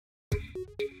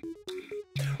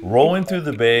Rolling Through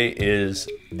the Bay is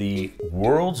the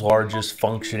world's largest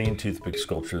functioning toothpick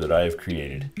sculpture that I have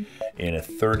created. In a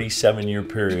 37-year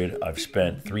period, I've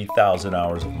spent 3,000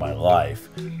 hours of my life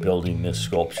building this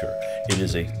sculpture. It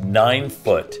is a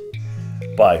 9-foot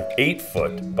by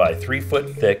 8-foot by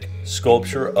 3-foot thick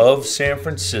sculpture of San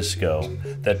Francisco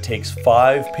that takes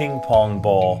 5 ping pong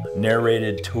ball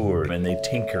narrated tours, and they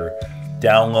tinker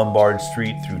down Lombard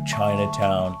Street through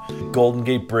Chinatown, Golden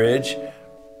Gate Bridge,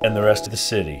 and the rest of the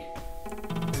city.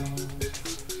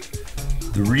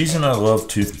 The reason I love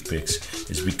toothpicks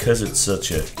is because it's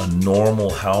such a normal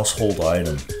household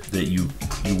item that you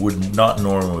would not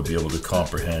normally be able to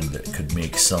comprehend that could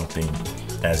make something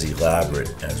as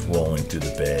elaborate as Rolling Through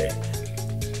the Bay.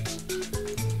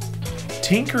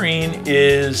 Tinkering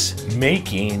is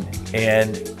making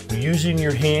and using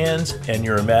your hands and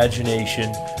your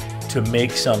imagination to make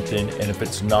something, and if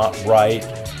it's not right,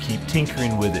 keep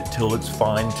tinkering with it till it's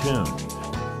fine-tuned.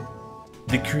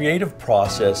 The creative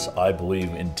process, I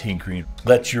believe, in tinkering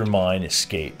lets your mind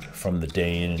escape from the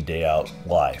day in and day out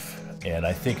life. And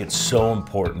I think it's so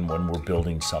important when we're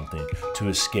building something to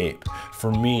escape.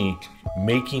 For me,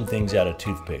 making things out of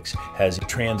toothpicks has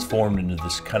transformed into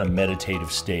this kind of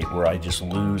meditative state where I just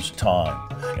lose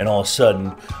time. And all of a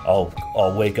sudden, I'll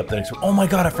wake up the next morning, oh my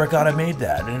God, I forgot I made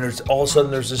that. And all of a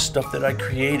sudden, there's this stuff that I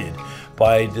created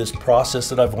by this process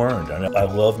that I've learned. And I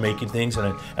love making things,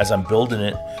 and as I'm building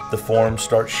it, the forms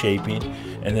start shaping,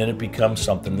 and then it becomes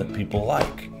something that people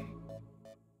like.